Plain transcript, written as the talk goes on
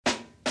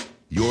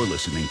You're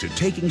listening to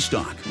Taking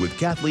Stock with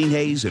Kathleen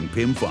Hayes and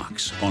Pim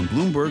Fox on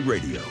Bloomberg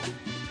Radio.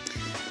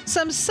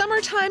 Some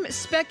summertime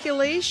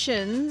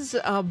speculations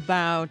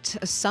about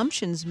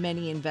assumptions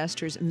many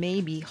investors may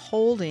be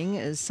holding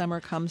as summer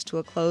comes to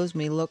a close.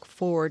 We look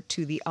forward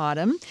to the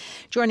autumn.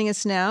 Joining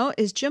us now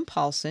is Jim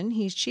Paulsen.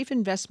 He's Chief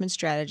Investment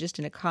Strategist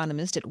and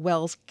Economist at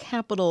Wells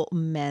Capital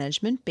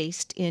Management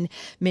based in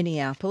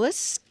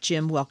Minneapolis.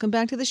 Jim, welcome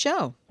back to the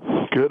show.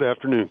 Good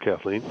afternoon,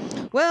 Kathleen.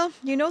 Well,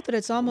 you know that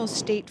it's almost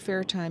state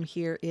fair time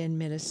here in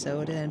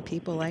Minnesota, and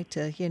people like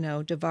to,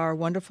 devour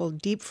wonderful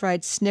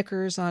deep-fried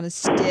Snickers on a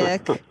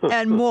stick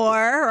and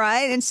more,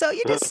 right? And so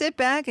you just sit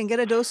back and get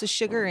a dose of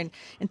sugar and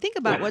think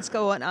about what's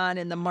going on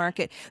in the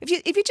market.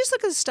 If you just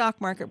look at the stock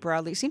market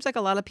broadly, it seems like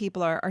a lot of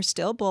people are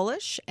still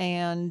bullish,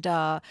 and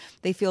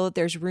they feel that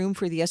there's room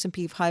for the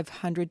S&P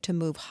 500 to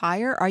move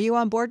higher. Are you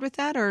on board with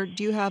that, or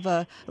do you have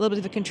a little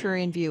bit of a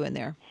contrarian view in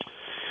there?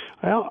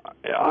 Well,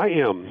 I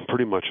am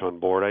pretty much on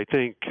board. I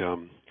think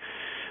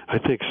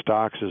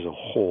stocks as a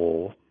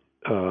whole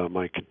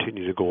might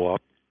continue to go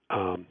up.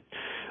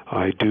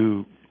 I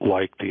do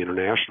like the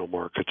international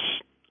markets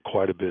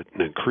quite a bit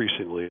and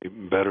increasingly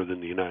better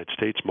than the United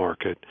States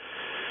market,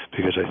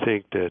 because I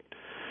think that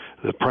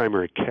the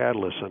primary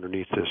catalyst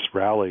underneath this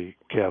rally,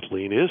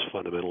 Kathleen, is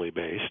fundamentally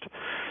based,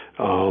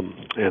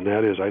 and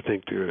that is, I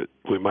think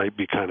we might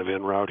be kind of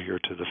en route here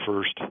to the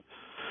first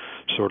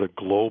sort of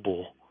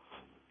global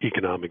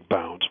economic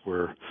bounce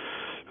where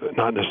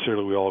not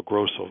necessarily we all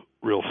grow so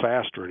real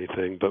fast or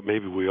anything, but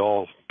maybe we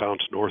all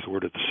bounce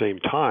northward at the same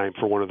time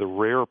for one of the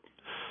rare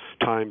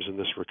times in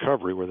this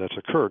recovery where that's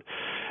occurred.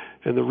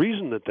 And the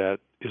reason that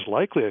is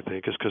likely, I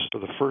think, is because for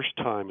the first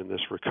time in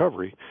this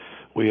recovery,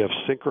 we have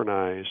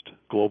synchronized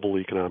global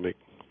economic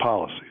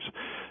policies.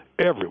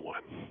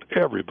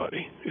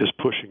 Everybody is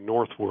pushing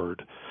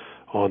northward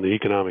on the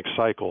economic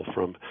cycle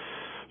from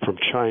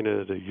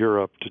China to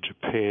Europe to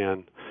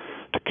Japan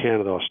to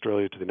Canada,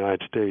 Australia, to the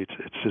United States.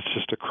 It's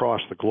just across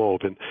the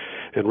globe.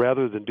 And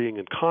rather than being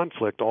in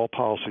conflict, all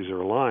policies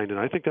are aligned. And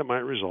I think that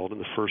might result in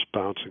the first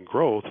bounce in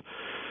growth.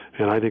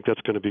 And I think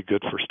that's going to be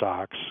good for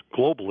stocks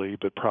globally,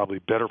 but probably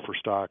better for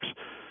stocks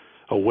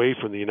away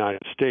from the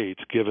United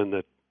States, given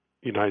that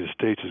the United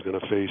States is going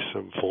to face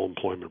some full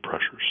employment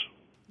pressures.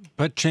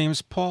 But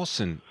James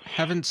Paulsen,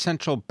 haven't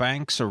central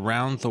banks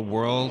around the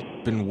world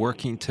been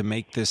working to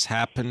make this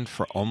happen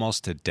for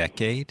almost a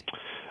decade?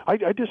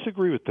 I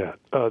disagree with that.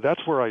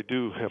 That's where I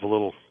do have a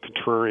little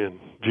contrarian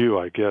view,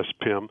 I guess,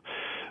 Pim,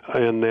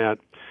 and that,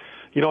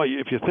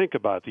 if you think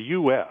about it, the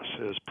U.S.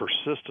 has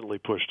persistently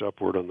pushed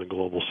upward on the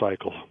global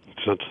cycle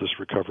since this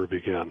recovery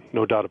began,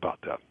 no doubt about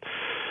that.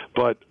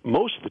 But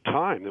most of the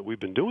time that we've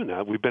been doing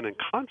that, we've been in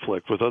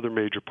conflict with other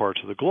major parts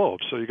of the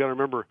globe. So you got to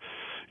remember,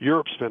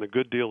 Europe spent a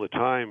good deal of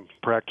time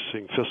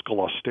practicing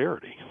fiscal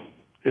austerity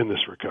in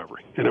this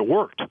recovery, and it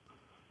worked.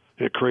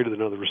 It created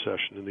another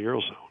recession in the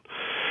Eurozone.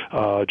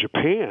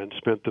 Japan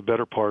spent the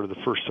better part of the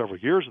first several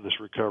years of this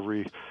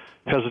recovery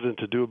hesitant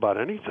to do about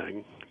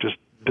anything, just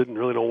didn't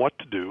really know what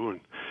to do and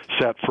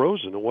sat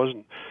frozen. It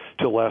wasn't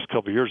until the last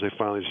couple of years they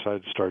finally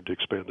decided to start to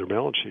expand their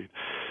balance sheet.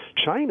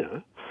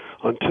 China,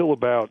 until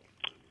about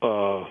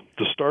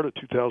the start of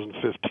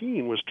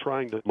 2015, was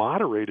trying to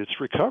moderate its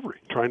recovery,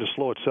 trying to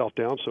slow itself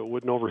down so it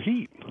wouldn't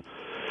overheat.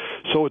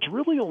 So it's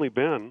really only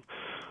been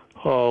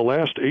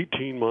last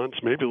 18 months,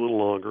 maybe a little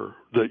longer,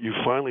 that you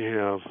finally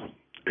have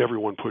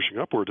everyone pushing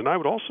upward. And I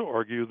would also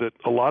argue that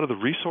a lot of the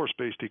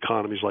resource-based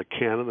economies like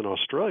Canada and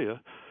Australia,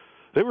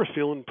 they were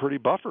feeling pretty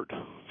buffered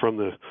from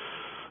the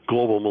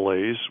global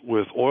malaise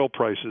with oil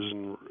prices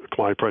and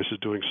commodity prices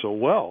doing so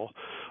well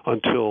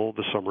until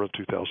the summer of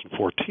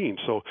 2014.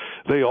 So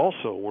they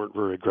also weren't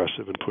very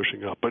aggressive in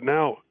pushing up. But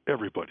now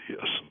everybody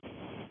is.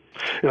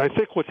 And I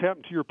think what's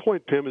happened, to your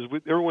point, Pim, is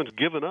everyone's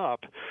given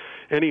up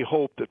any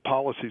hope that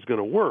policy is going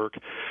to work.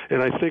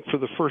 And I think for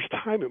the first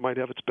time it might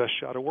have its best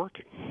shot of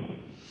working.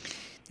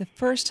 The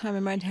first time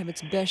it might have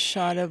its best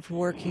shot of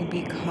working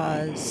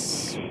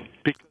because...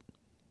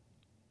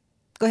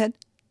 Go ahead.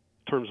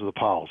 In terms of the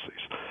policies.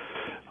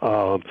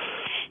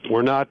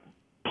 We're not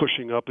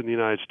pushing up in the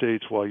United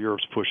States while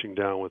Europe's pushing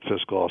down with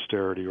fiscal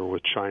austerity or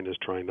with China's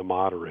trying to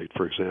moderate,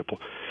 for example.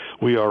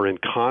 We are in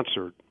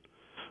concert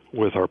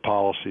with our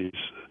policies,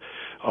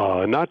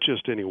 not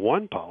just any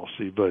one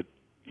policy, but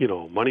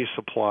money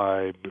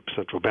supply,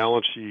 central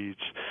balance sheets,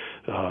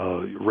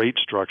 rate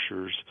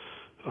structures,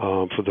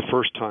 for the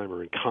first time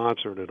are in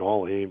concert and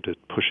all aimed at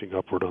pushing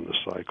upward on the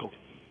cycle.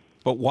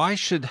 But why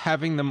should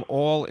having them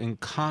all in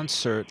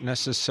concert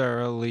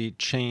necessarily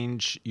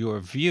change your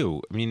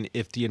view? I mean,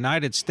 if the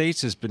United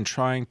States has been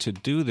trying to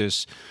do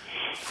this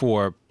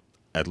for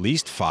at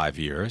least 5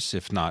 years,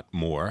 if not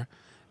more,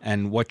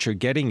 and what you're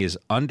getting is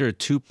under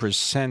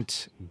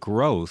 2%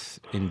 growth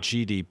in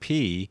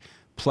GDP,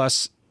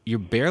 plus you're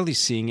barely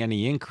seeing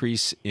any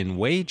increase in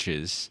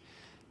wages,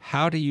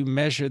 how do you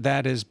measure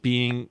that as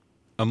being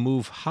a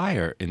move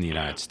higher in the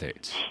United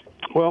States?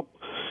 Well,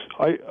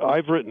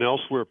 I've written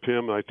elsewhere,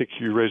 Pim, and I think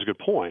you raise a good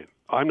point.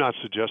 I'm not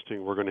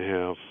suggesting we're going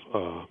to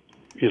have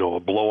a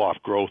blow-off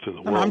growth in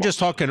the world. I'm just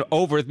talking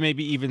over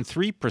maybe even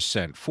 3%,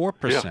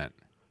 4%.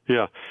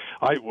 Yeah,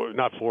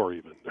 not 4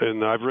 even.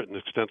 And I've written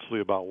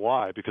extensively about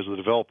why, because the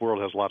developed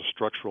world has a lot of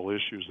structural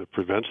issues that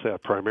prevents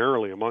that.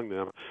 Primarily among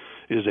them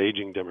is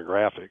aging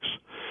demographics,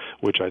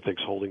 which I think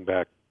is holding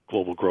back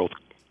global growth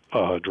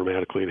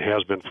dramatically, and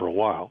has been for a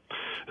while.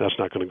 That's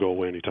not going to go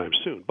away anytime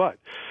soon. But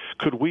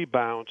could we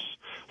bounce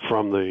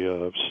from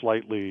the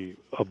slightly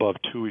above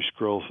 2-ish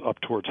growth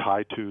up towards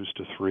high 2s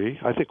to 3?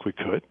 I think we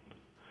could.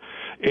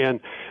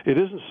 And it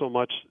isn't so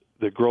much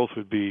that growth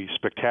would be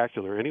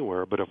spectacular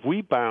anywhere, but if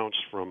we bounce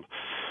from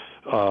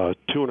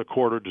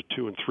 2.25 to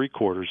 2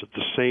 3/4 at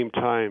the same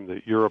time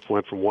that Europe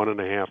went from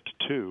 1.5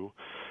 to 2,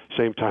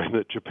 same time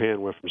that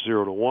Japan went from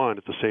 0 to 1,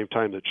 at the same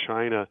time that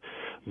China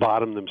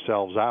bottomed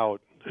themselves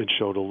out and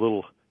showed a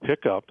little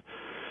hiccup,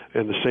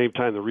 and the same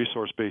time the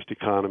resource-based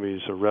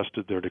economies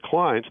arrested their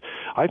declines,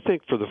 I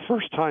think for the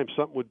first time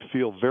something would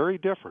feel very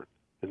different,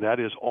 and that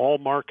is all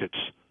markets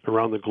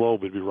around the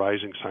globe would be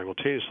rising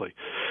simultaneously.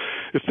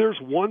 If there's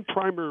one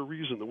primary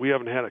reason that we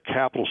haven't had a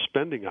capital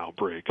spending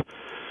outbreak,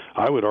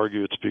 I would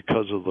argue it's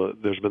because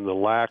of there's been the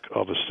lack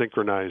of a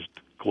synchronized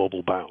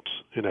global bounce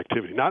in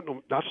activity. Not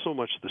so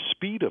much the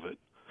speed of it,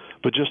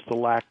 but just the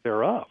lack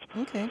thereof.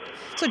 Okay.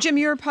 So, Jim,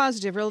 you're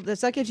positive.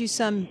 That gives you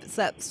some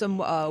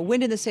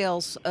wind in the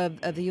sails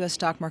of the U.S.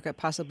 stock market,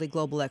 possibly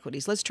global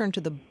equities. Let's turn to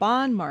the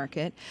bond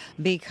market,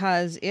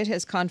 because it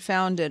has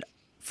confounded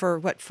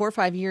for 4 or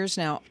 5 years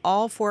now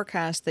all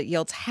forecasts that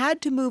yields had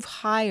to move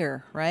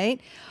higher,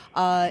 right?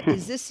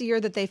 Is this the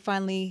year that they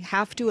finally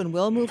have to and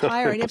will move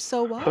higher? And if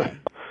so, why?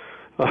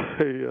 I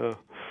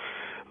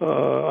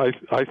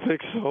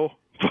think so,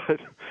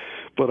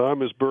 but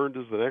I'm as burned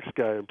as the next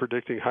guy in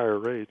predicting higher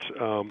rates.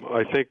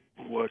 I think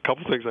a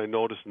couple things I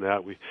noticed in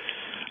that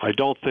I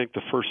don't think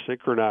the first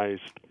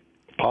synchronized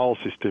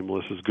policy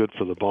stimulus is good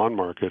for the bond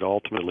market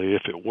ultimately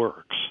if it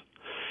works.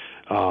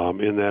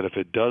 In that if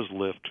it does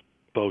lift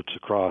boats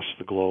across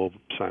the globe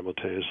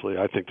simultaneously,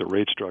 I think the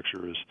rate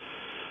structure is,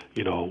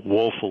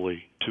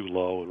 woefully too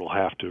low and will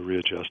have to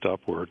readjust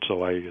upward.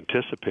 So I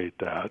anticipate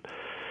that.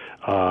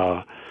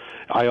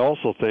 I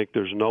also think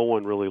there's no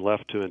one really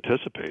left to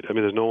anticipate. I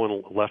mean, there's no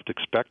one left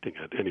expecting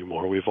it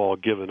anymore. We've all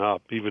given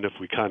up. Even if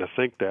we kind of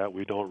think that,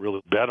 we don't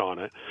really bet on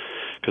it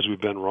because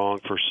we've been wrong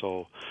for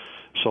so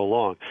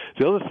long.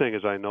 The other thing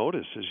is I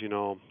notice is,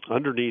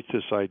 underneath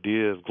this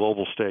idea of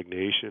global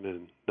stagnation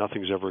and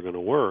nothing's ever going to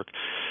work,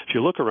 if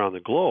you look around the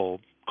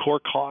globe, core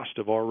costs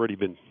have already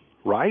been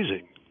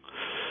rising,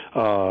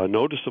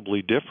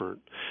 noticeably different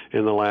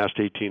in the last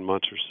 18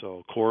 months or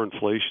so. Core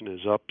inflation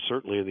is up,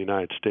 certainly in the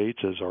United States,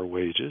 as are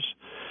wages,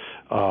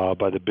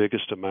 by the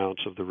biggest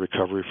amounts of the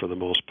recovery for the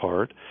most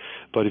part.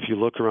 But if you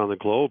look around the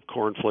globe,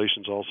 core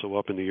inflation is also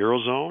up in the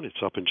Eurozone.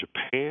 It's up in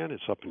Japan.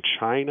 It's up in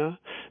China.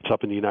 It's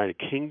up in the United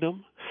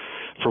Kingdom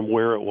from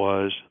where it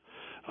was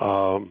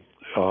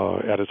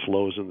at its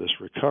lows in this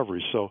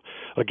recovery. So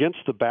against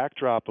the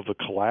backdrop of a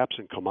collapse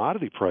in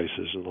commodity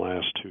prices in the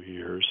last 2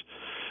 years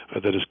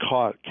that has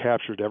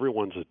captured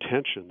everyone's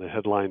attention, the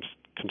headlines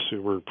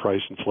consumer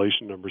price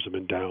inflation numbers have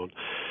been down.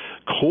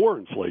 Core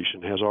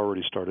inflation has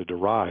already started to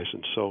rise.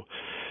 And so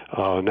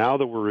now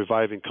that we're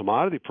reviving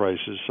commodity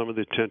prices, some of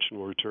the attention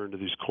will return to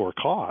these core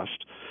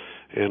costs,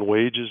 and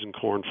wages and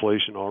core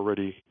inflation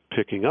already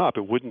picking up.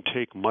 It wouldn't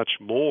take much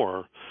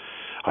more,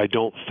 I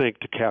don't think,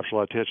 to capture a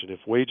lot of attention. If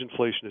wage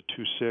inflation at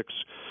 2.6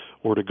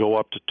 were to go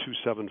up to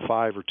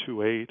 2.75 or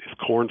 2.8, if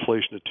core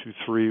inflation at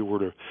 2.3 were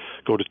to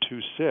go to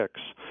 2.6,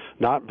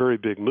 not very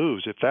big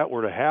moves. If that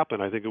were to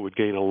happen, I think it would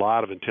gain a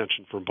lot of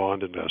attention from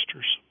bond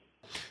investors.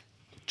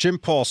 Jim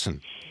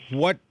Paulsen,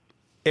 what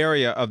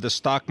area of the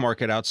stock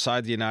market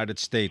outside the United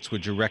States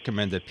would you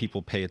recommend that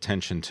people pay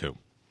attention to?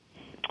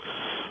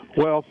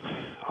 Well,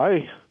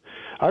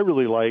 I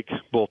really like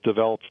both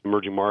developed and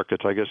emerging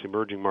markets. I guess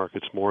emerging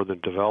markets more than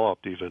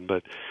developed even.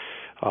 But,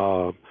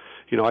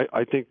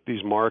 I think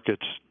these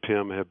markets,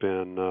 Pim, have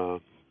been,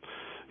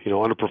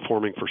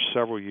 underperforming for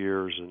several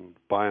years. And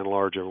by and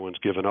large, everyone's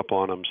given up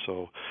on them.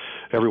 So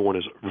everyone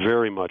is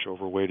very much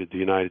overweighted the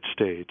United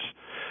States.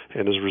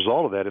 And as a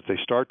result of that, if they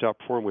start to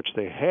outperform, which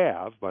they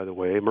have, by the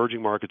way,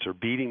 emerging markets are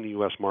beating the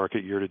U.S.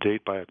 market year to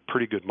date by a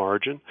pretty good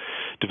margin.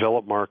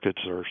 Developed markets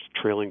are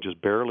trailing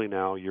just barely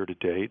now year to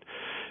date.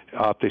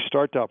 If they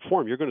start to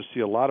outperform, you're going to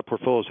see a lot of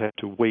portfolios have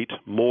to weight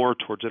more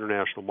towards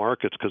international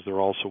markets because they're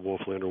also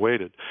woefully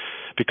underweighted.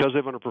 Because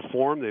they've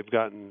underperformed, they've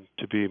gotten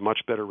to be much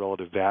better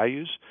relative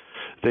values.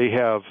 They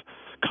have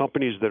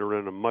companies that are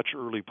in a much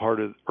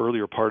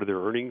earlier part of their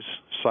earnings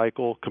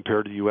cycle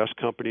compared to U.S.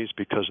 companies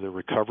because their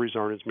recoveries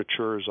aren't as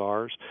mature as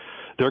ours.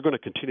 They're going to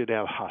continue to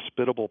have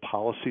hospitable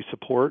policy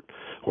support,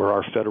 where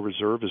our Federal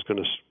Reserve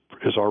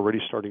is already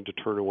starting to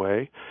turn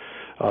away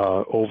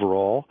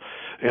overall.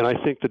 And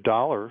I think the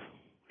dollar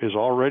is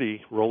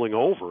already rolling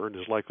over and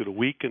is likely to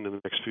weaken in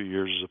the next few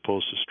years as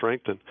opposed to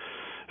strengthen.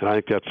 and I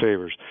think that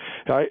favors.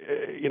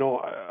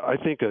 I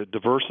think a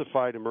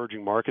diversified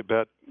emerging market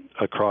bet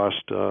across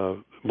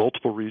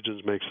multiple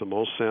regions makes the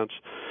most sense.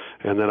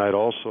 And then I'd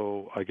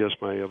also, I guess,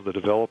 of the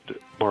developed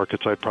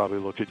markets, I'd probably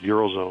look at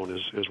Eurozone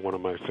as one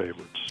of my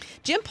favorites.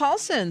 Jim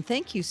Paulsen,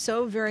 thank you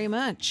so very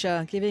much,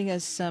 giving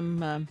us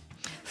some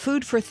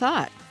food for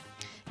thought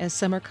as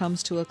summer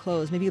comes to a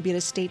close. Maybe you'll be at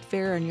a state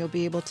fair and you'll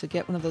be able to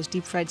get one of those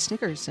deep-fried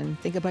Snickers and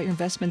think about your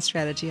investment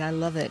strategy. I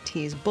love it.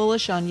 He's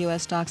bullish on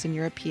U.S. stocks and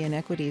European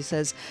equities,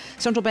 says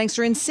central banks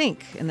are in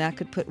sync, and that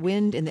could put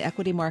wind in the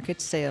equity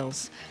market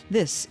sails.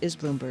 This is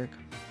Bloomberg.